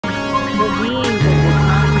The beings of the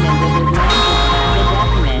continent of Atlantis have a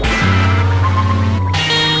definite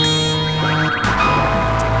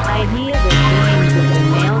idea that beings of the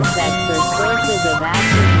male sex are sources of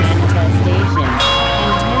active manifestation,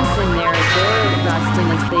 and hence in their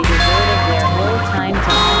agoraphrostiness they devoted their whole time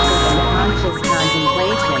to active and conscious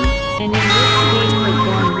contemplation, and in this state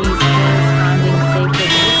perform these corresponding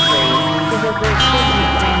sacred mysteries, so that they should be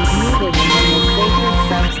transmuted into the sacred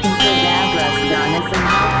substances Abrasdanis and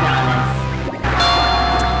Halfdanis.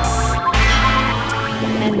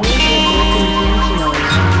 And they did this intentionally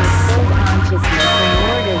and with full consciousness in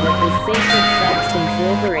order that the sacred substance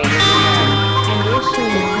liberated in them, and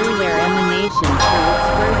issuing through their emanations for its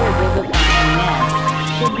further vivifying nest,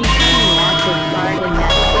 should become the active part in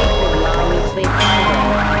that sacred law which they call the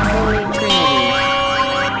Holy Trinity.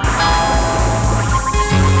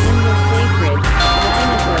 In the sacred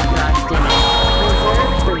microKorg-XL,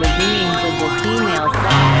 reserved for the beings of the female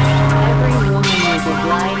sex, every woman was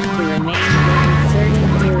obliged to remain during certain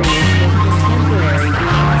periods that contemporary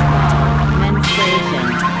beings call menstruation.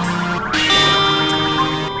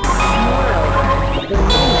 Moreover, the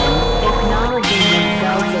women, acknowledging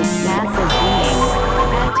themselves as passive beings,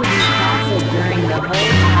 had to be passive during the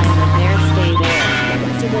whole time of their stay there,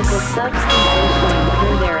 so that the substance issuing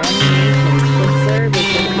through their emanations should serve as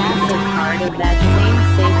the passive part of that same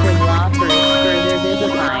sacred law for its further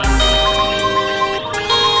vivifying.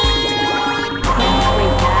 Hence they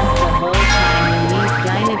passed the whole time in these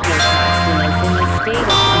gynecoplastinas in a state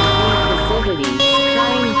of complete passivity,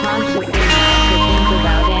 trying consciously not to think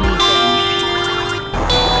about anything.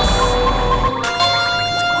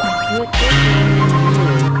 With this aim in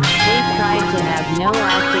view, they tried to have no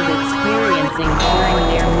active experiencing during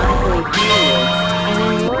their monthly periods, and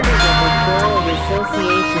in order that the flow of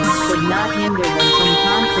associations should not hinder them from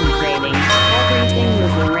concentrating, everything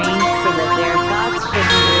was arranged so that their thoughts should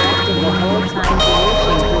be directed the whole time to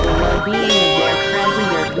wishing for the well-being of their present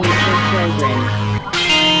or future children.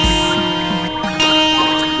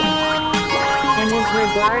 And as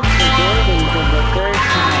regards the buildings of the third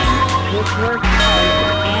kind, which were called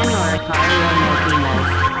anorkariomokimas,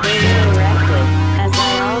 they were erected, as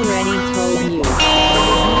I already told you, for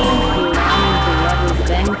the beings belonging to what was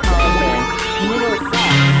then called the middle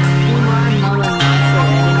sex, whom our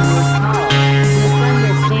Mulanasareddin was called,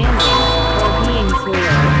 misunderstanding, or beings who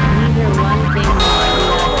were neither one thing nor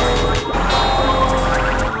the other.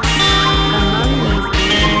 Among these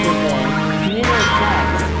beings of the middle sex,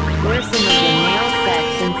 were some of the male sex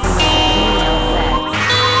and some of the female sex.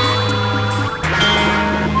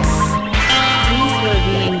 These were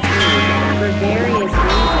beings who, for various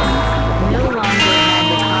reasons, no longer had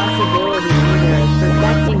the possibility either of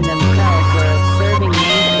perfecting themselves or of serving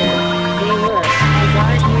nature. They were, as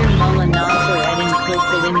our dear Mulanasareddin puts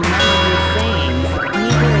it in one of his sayings,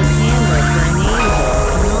 neither a candle for an angel,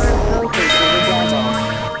 nor a poker for the devil.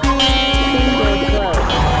 Single quote.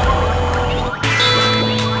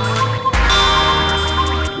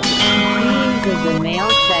 Beings of the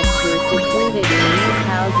male sex were secluded in these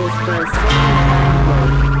houses for a certain time,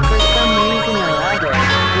 for some reason or other,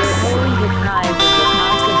 were wholly deprived of the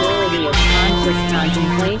possibility of conscious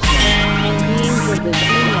contemplation, and beings of the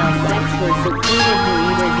female sex were secluded who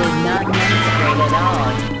either did not menstruate at all,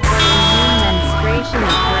 or in whom menstruation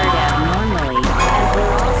occurred abnormally, as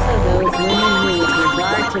were also those women who with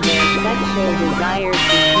regard to their sexual desires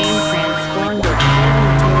became transformed at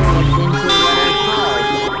certain periods into what are called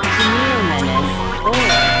neomenes, or,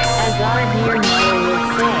 as our dear mother would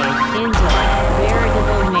say, into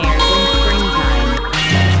veritable mares in springtime.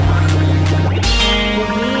 The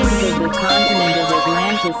beings of the continent of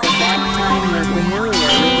Atlantis at that time were familiar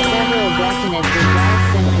with several definite bizarre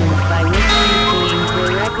symptoms by which these beings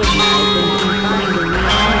were recognized and confined in the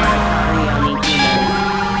anorkariomokimas.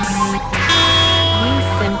 These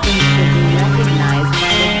symptoms could be recognized by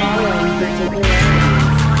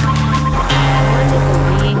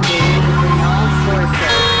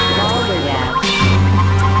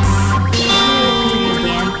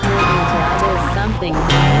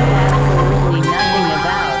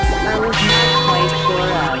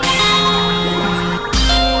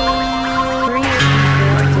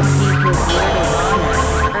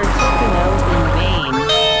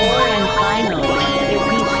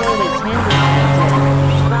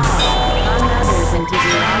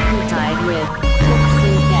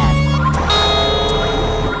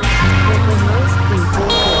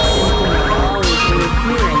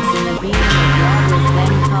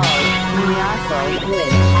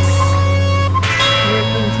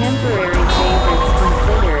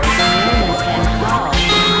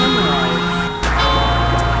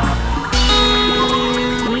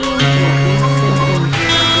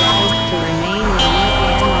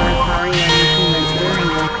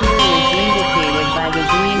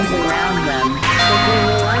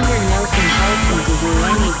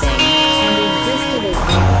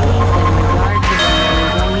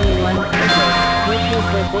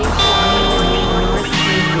that they should neither meet nor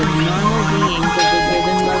speak with normal beings of the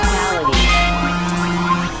given locality.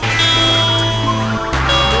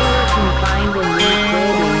 They were confined in these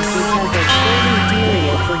buildings because of certain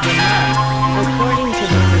periods of the month, according to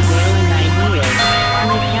the prevailing ideas,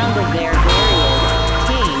 on account of their various,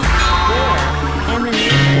 change, or,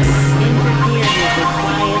 emanation, interfered with the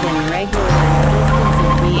quiet and regular existence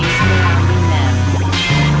of beings surrounding them.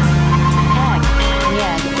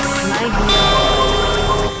 Yes, my dear.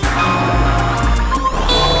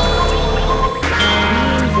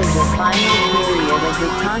 Beings of the final period of the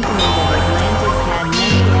continent of Atlantis had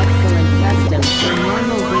many excellent customs for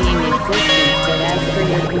normal being existence, but as for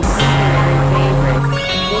your contemporary favorites,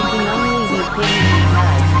 they can only be pitied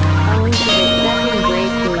because, owing to the second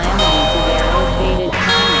great calamity to their ill-fated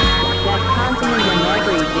planet, that continent and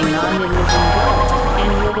everything on it is engulfed, and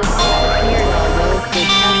would have disappeared all those good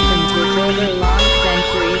customs which over long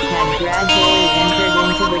centuries had gradually entered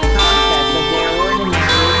into the process of their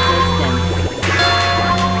ordinary existence.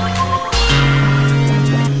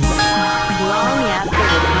 Long after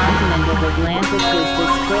the continent of Atlantis was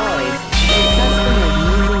destroyed, the custom of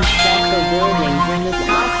moving special buildings in the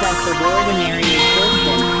process of ordinary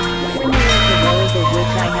existence, similar to those of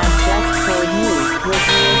which I have just told you, was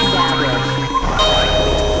re-established.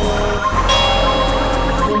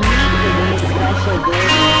 The need for these special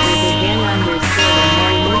buildings was again understood, and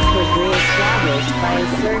their use was re-established by a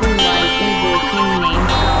certain wise Hebrew king named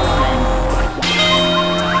Solomon.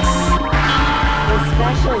 The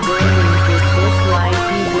special buildings which this wise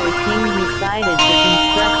Hebrew king decided to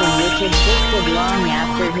construct and which existed long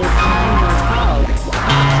after his time were called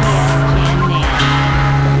Jan-Nan.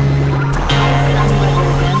 These somewhat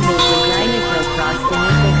resemble the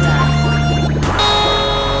gynecoprostomitica.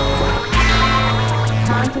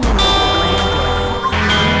 Continent of Atlantis, and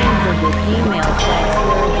beings of the female sex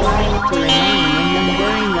were obliged to remain in them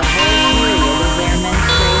during the whole period of their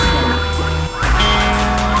menstruation.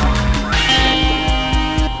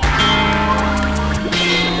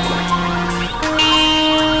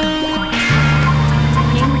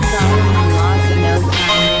 King Solomon lost no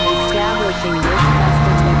time in establishing this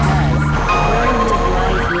custom because, during his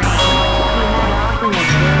wise reign, he had often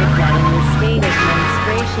observed that in the state of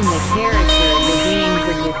menstruation the character of the beings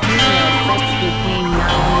of the female sex became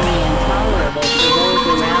not only intolerable for those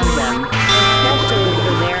around them, especially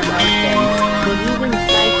for their husbands, but even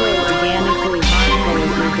psycho-organically harmful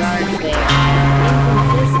as regards their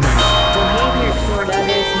inconsistent behavior toward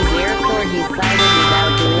others. He therefore decided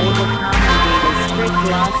without delay to promulgate a strict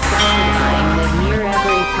law specifying that near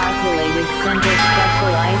every populated center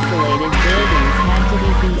special isolated buildings had to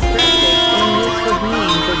be constructed, in which the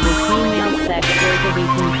beings of the female sex were to be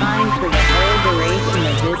confined for the whole duration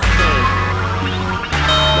of this state.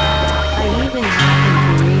 I even happened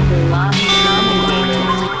to read the law he promulgated.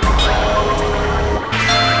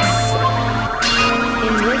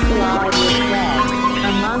 In this law it was said,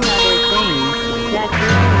 among other things, that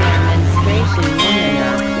during their menstruation women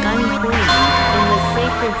are unclean, in the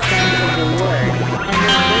sacred sense of the word, and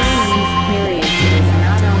that during these periods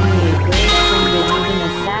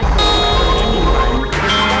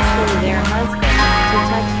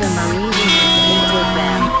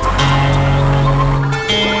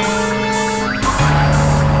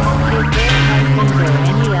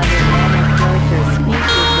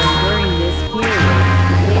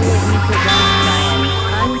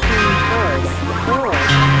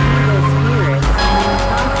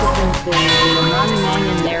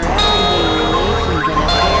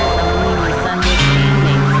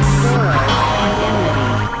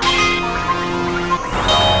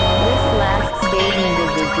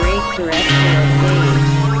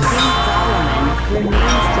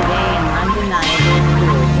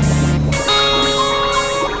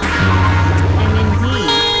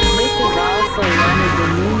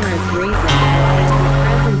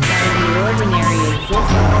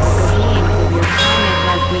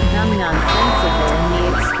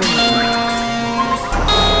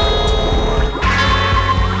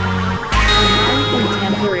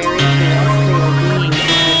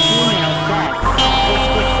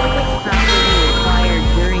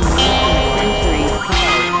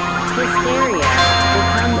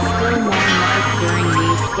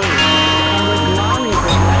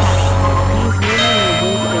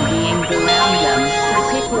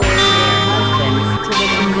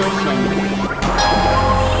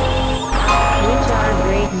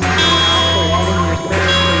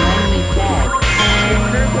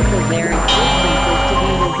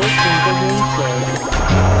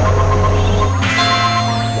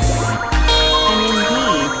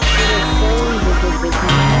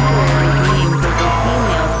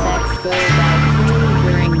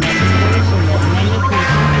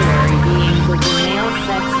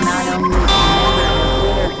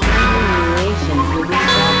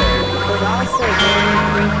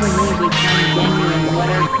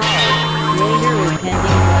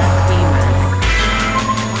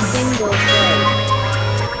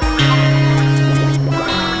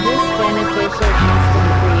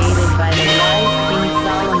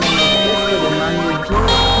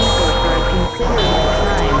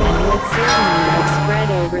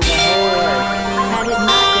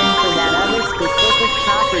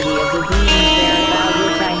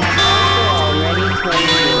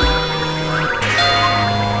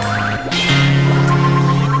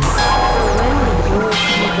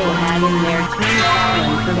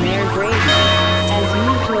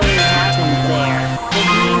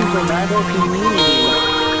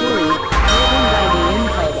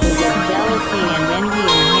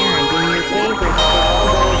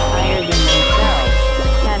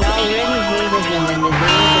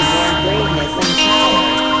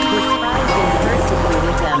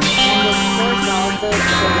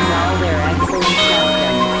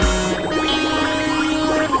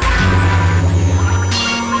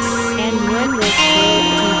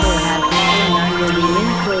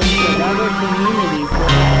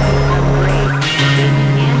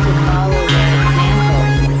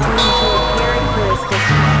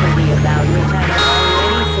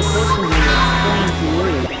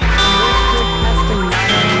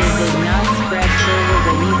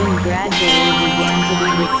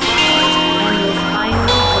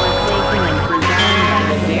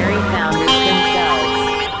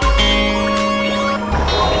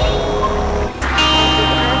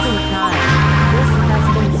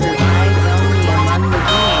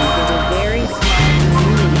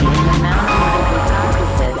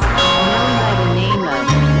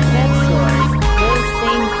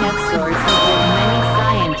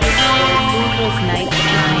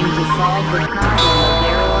the problem of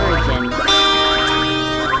their origin.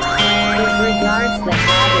 As regards the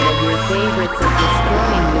habit of your favorites of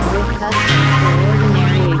destroying the good customs for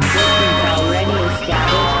ordinary existence already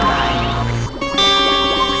established by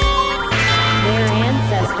their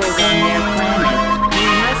ancestors on their planet, we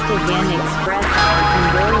must again express our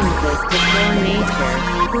condolences to poor nature,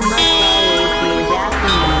 who must always be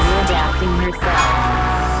adapting and readapting herself.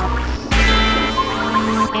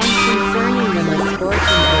 And concerning the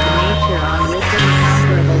misfortunes of nature on this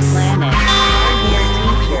incomparable planet, our dear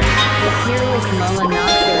teacher, the peerless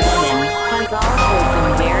Molinoxer-Eden, has also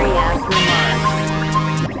some very apt remarks.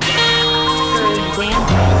 For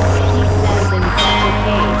example, he says in such a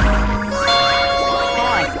case,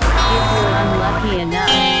 if you're unlucky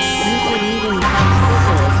enough, you could even catch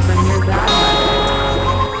syphilis from your godmother.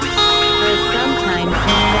 For sometimes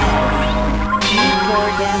he says, you poor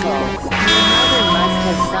devil, your mother must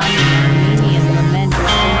have sung an Armenian lament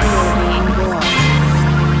before your being born.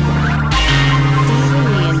 Even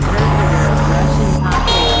the interpreter of Russian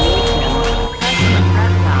popular wisdom, Custom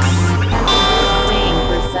Kharkov, has a good saying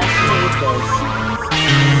for such cases.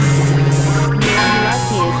 The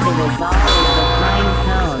unluckiest of us all is a fine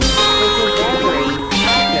cone, because every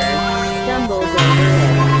hacker stumbles over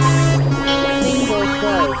it. Single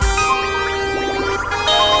quote.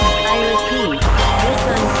 I repeat, this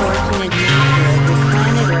unfortunate nature of the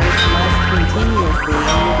planet Earth must continuously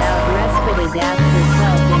and without respite adapt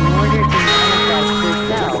herself in order to manifest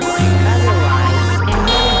herself, otherwise, and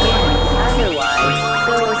yet again, otherwise,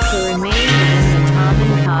 so as to remain within the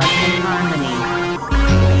common cosmic harmony.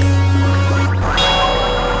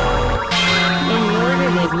 In order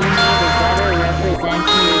that you may the better represent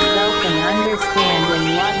to yourself and understand in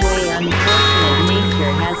what way unfortunate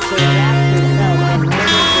nature has to adapt herself in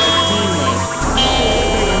order to obtain the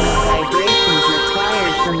equilibrium of vibrations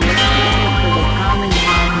required from this planet for the common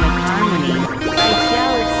cosmic harmony, I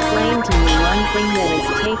shall explain to you one thing that is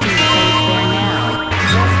taking place there now,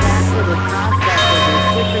 just after the process of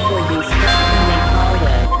reciprocal destruction they call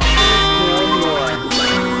the First World War.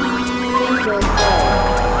 Single quote.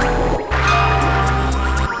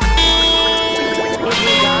 It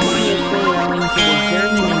was obviously owing to the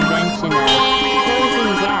German invention of frozen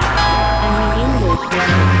gas, and the English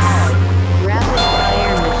one called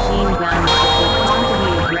rapid-fire machine guns that the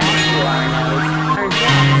quantity of rationalos, or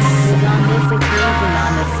gas, was on this occasion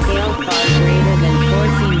on a scale far greater than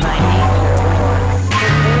foreseen by nature or,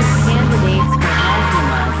 for those candidates for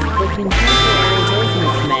Hasnamas, the contemporary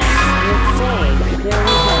businessmen, would say, there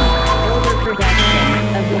was an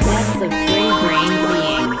overproduction of the deaths of free-brained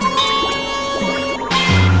beings.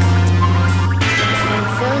 And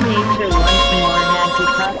so nature once more had to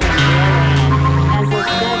puff and blow and, as it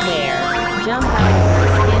said there, jump out of her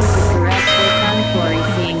skin to correct this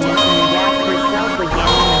unforeseeingness and adapt herself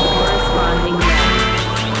again in the corresponding way.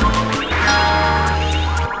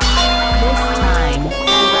 This time,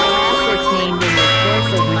 as I ascertained in the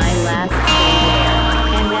course of my last stay there,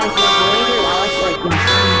 and as was later also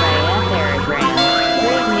confirmed by Etheragram,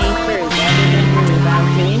 great nature is evidently about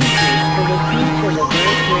to increase for the future the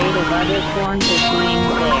birth rate of other forms of beings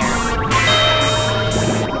there.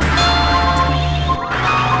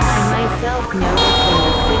 I myself noticed in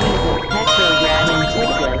the cities of Petrograd and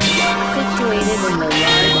Tiflis, situated in the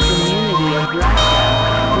large community of Russia,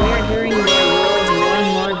 where during their world war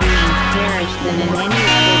more beings perished than in any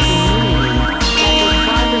other community, that the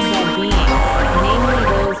quadruped beings, namely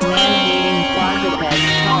those man-hating quadrupeds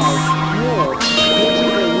called wolves, which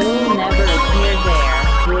as a rule never appear there,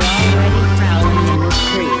 were already prowling in the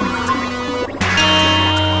streets.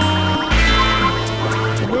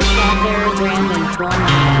 This Etheragram informed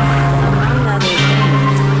me, among other things,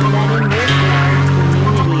 that in this large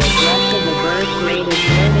community of Russia the birth rate of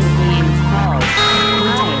living beings called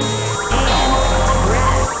mice and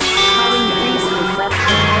rats had increased to such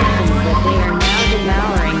proportions that they are now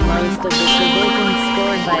devouring most of the provisions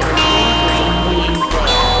stored by the free-brained beings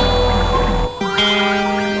there.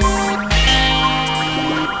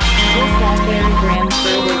 This Etheragram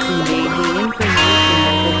further conveyed the information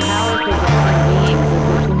that the power-possessing beings of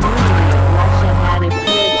the community of Russia had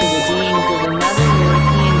appeared to the beings of another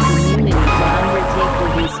European community to undertake the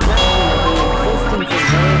destruction of the existence of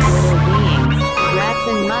those little beings, rats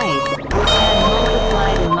and mice, which had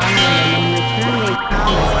multiplied among them, and in return they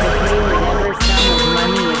promised to pay whatever sum of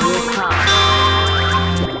money it would cost.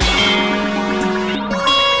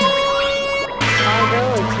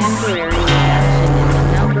 Although a temporary reduction in the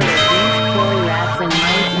number of these poor rats and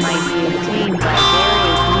mice might be obtained by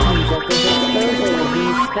various means at the disposal of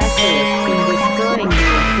these specialists in destroying the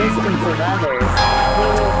existence of others, they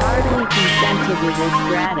will hardly consent to do this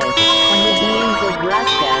gratis, and the beings citizens of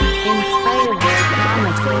Russia, in spite of their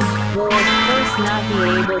promises, will of course not be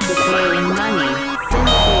able to pay in money,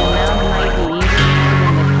 since the amount might be even more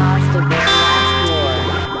than the cost of their last war.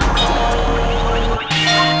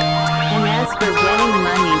 And as for getting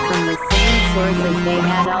money from the same sources they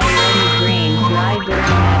had already drained dry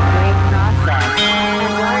during that great process,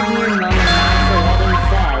 as our dear Momonaso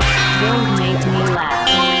says, don't make me laugh.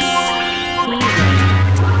 Heathen.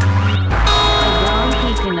 A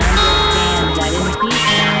donkey can understand that in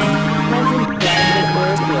peacetime, present bread is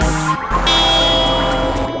worthless.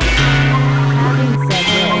 Having said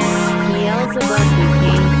this, Beelzebub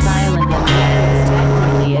became silent and looked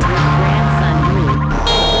expectantly at his grandson who,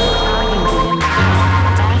 as though talking to himself,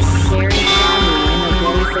 asked very sadly in a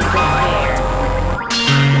voice of despair,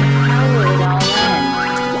 "How will it all end?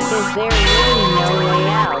 Is there really no way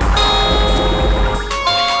out?"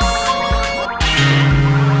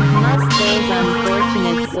 Must those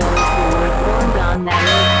unfortunate souls who were formed on that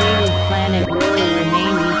ill-fated planet really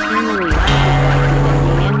remain eternally unaffected and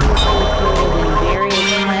be endlessly coiled in various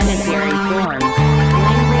planetary forms,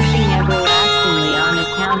 languishing everlastingly on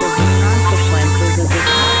account of the consequences of the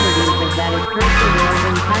properties of that accursed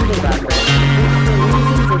organ Thunderbuffer, which for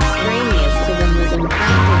reasons extraneous to them was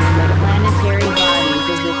implanted in the planetary bodies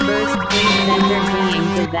of the first three centered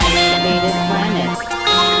beings of that ill-fated planet?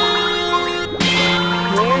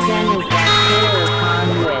 Where then is that pillar upon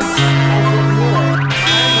which, as it were,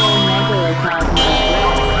 our whole megalocosmos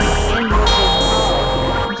rests, and which is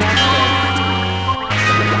called justice?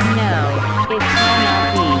 No, it cannot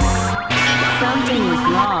be. Something is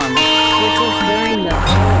wrong, because during the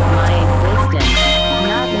whole of my existence,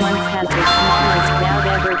 not once has the smallest doubt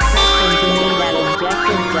ever crept into me that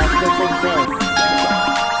objective justice exists.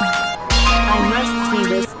 I must see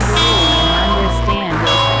this clearly and understand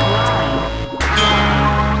it. Why?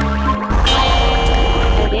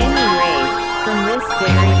 At any rate, from this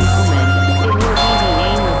very moment, it will be the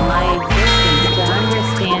aim of my existence to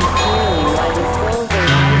understand clearly why the souls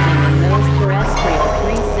arising in those terrestrial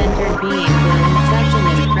three-centered beings are in such an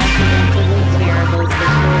unprecedentedly terrible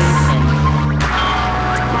situation.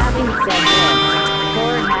 Having said this,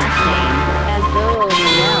 poor Hassan, as though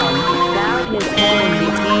overwhelmed, bowed his head and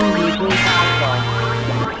became deeply thoughtful.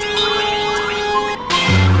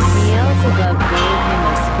 Beelzebub gave him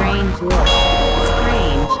a strange look.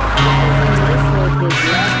 Strange, because in this look his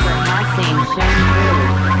love for Hassan shone through,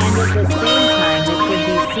 and at the same time it could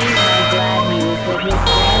be seen how glad he was that his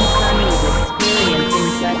grandson was experiencing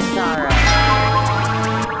such sorrow.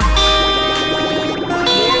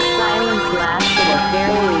 Their silence lasted a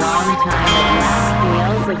fairly long time. At last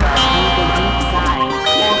Beelzebub heaved a deep sigh,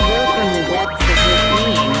 as though from the depths of his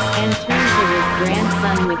being, and turned to his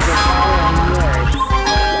grandson with the following words.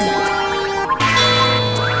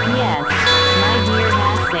 "Yes, my dear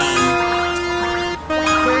Hassan.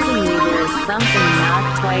 Certainly there is something not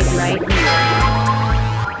quite right here.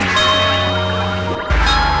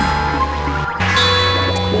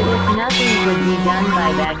 But if nothing could be done by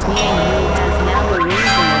that being who has now the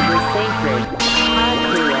reason of the sacred,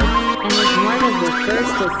 Hot-Fluid, and is one of the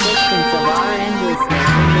first assistants of our endlessness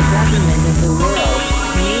in the government of the world,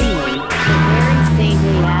 namely, the very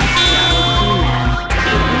saintly astronaut Timash,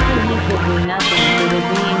 if even he could do nothing for the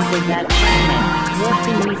beings of that planet, what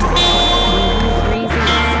can we say, when whose reason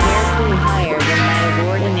is scarcely higher than that of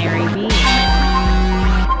ordinary beings?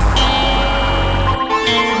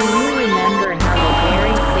 Do you remember how the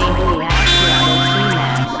very saintly astronaut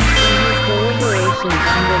Timash, in his deliberations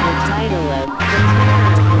under the title of The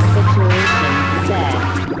Terror of the Situation, said,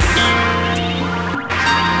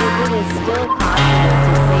 "If it is still possible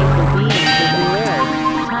to save the beings of the earth,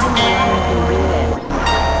 time alone can do it.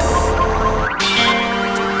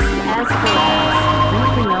 As for us, we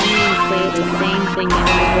can only say the same thing in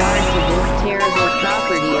regard to this terrible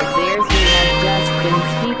property of theirs we have just been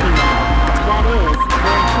speaking of, that is,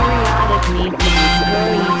 their periodic need to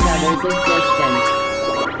destroy each other's existence.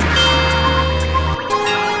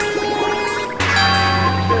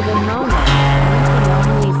 For the moment, we can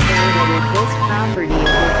only say that if this property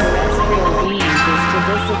of the terrestrial beings is to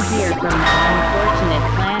disappear from that unfortunate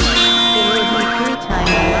planet, it will be through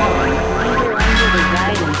time alone, either under the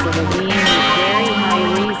guidance of a being with very high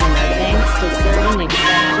reason or thanks to certain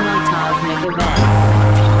exceptional cosmic events."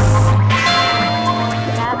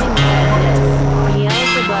 Having said this,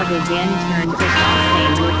 Beelzebub again turned to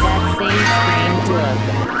Hassan with that same strange look.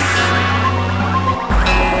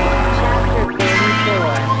 Chapter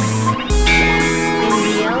 44. In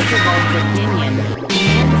Beelzebub's opinion,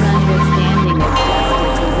 man's understanding of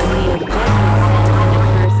justice is in the objective sense an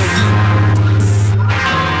accursed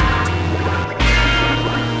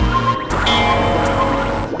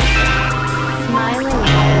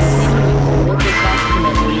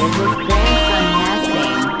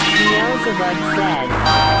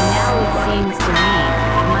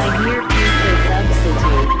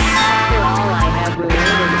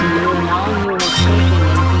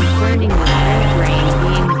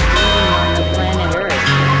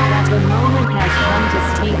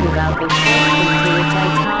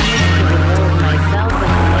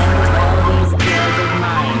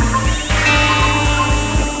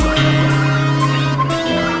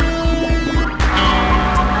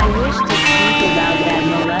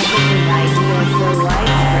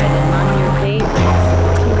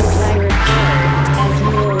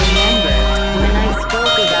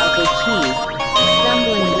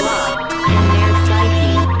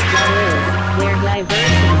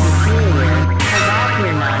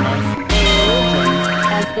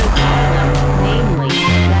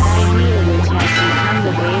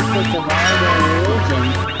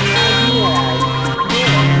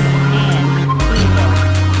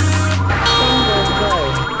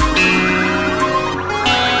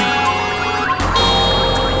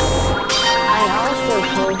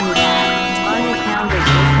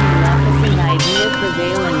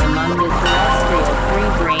prevalent among the terrestrial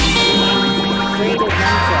free-brained beings. Great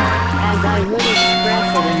events are, as I would express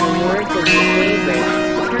it in the words of your favorites,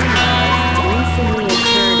 turmoils, recently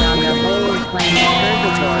occurred on the holy planet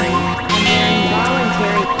Purgatory, and their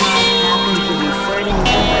involuntary cause happened to be certain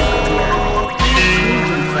members of your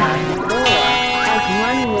Regency, or, as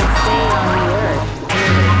one would say on the Earth,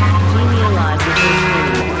 genealogical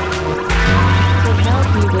tree. To help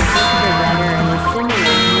you to picture better and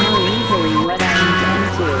assimilate more easily what I intend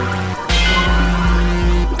to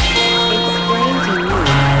explain to you,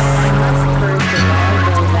 I must first of all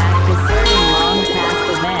go back to certain long past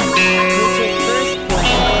events, which at first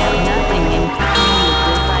glance have nothing in common with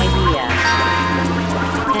this idea.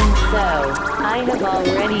 And so, I have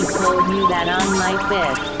already told you that on my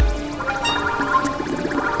fifth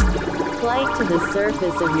flight to the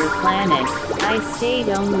surface of your planet, I stayed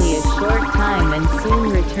only a short time and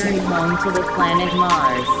soon returned home to the planet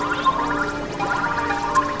Mars.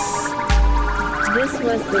 This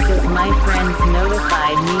was because my friends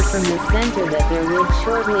notified me from the center that there would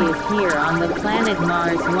shortly appear on the planet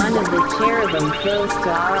Mars one of the cherubim close to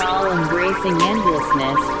our all-embracing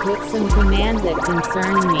endlessness, with some command that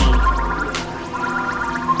concerned me.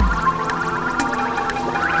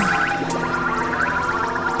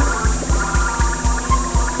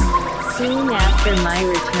 Soon after my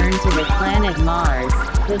return to the planet Mars,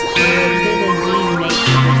 the cherub did indeed make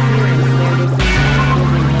his appearance there. The command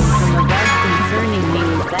given him from above concerning me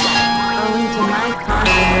was that, owing to my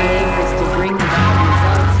constant labors to bring about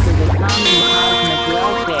results for the common cosmic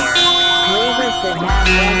welfare, labors that have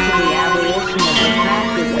led to the abolition of the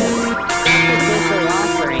practice of sacrificial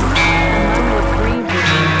offering, among the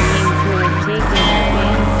free-brained beings who had taken a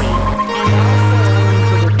fancy, and also owing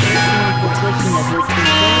to the personal petition of his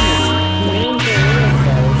conformity, the angel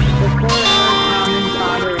Ulises, before our common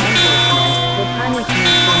Father endlessness, the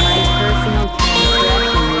punishment for my personal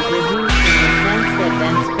transgression was reduced in the sense that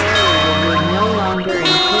thenceforward it would no longer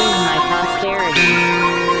include my posterity.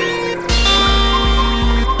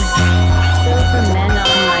 So from then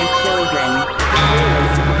on my children,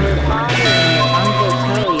 viz., your father and your uncle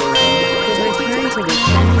Toyuan, could return to the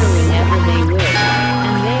center whenever they would,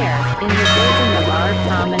 and there, in the bosom of our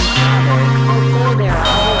common Father, fulfill their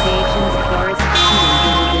obligations corresponding to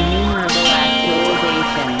his innumerable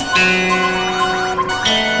actualizations.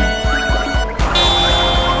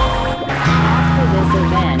 After this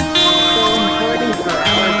event, so important for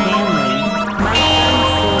our family, my sons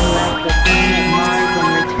soon left the planet Mars and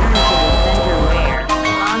returned to the center where,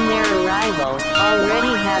 on their arrival,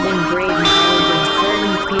 already having great knowledge in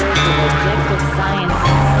certain fields of objective science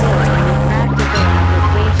and skill in the practical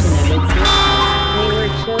application of its laws, they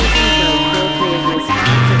were chosen for appropriate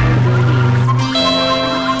responsible duties.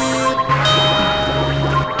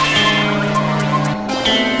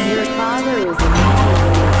 Your father was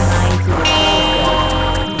immediately assigned to the post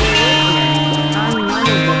of the listener on one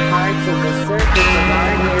of the parts of the surface of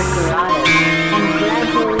our near Keratis, and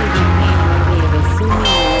gradually became worthy of assuming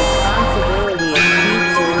the responsibility of chief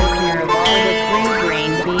listener of all the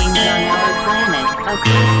free-brained beings on our planet, a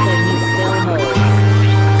post that he still holds.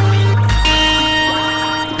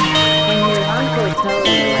 And your uncle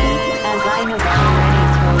Toyuan,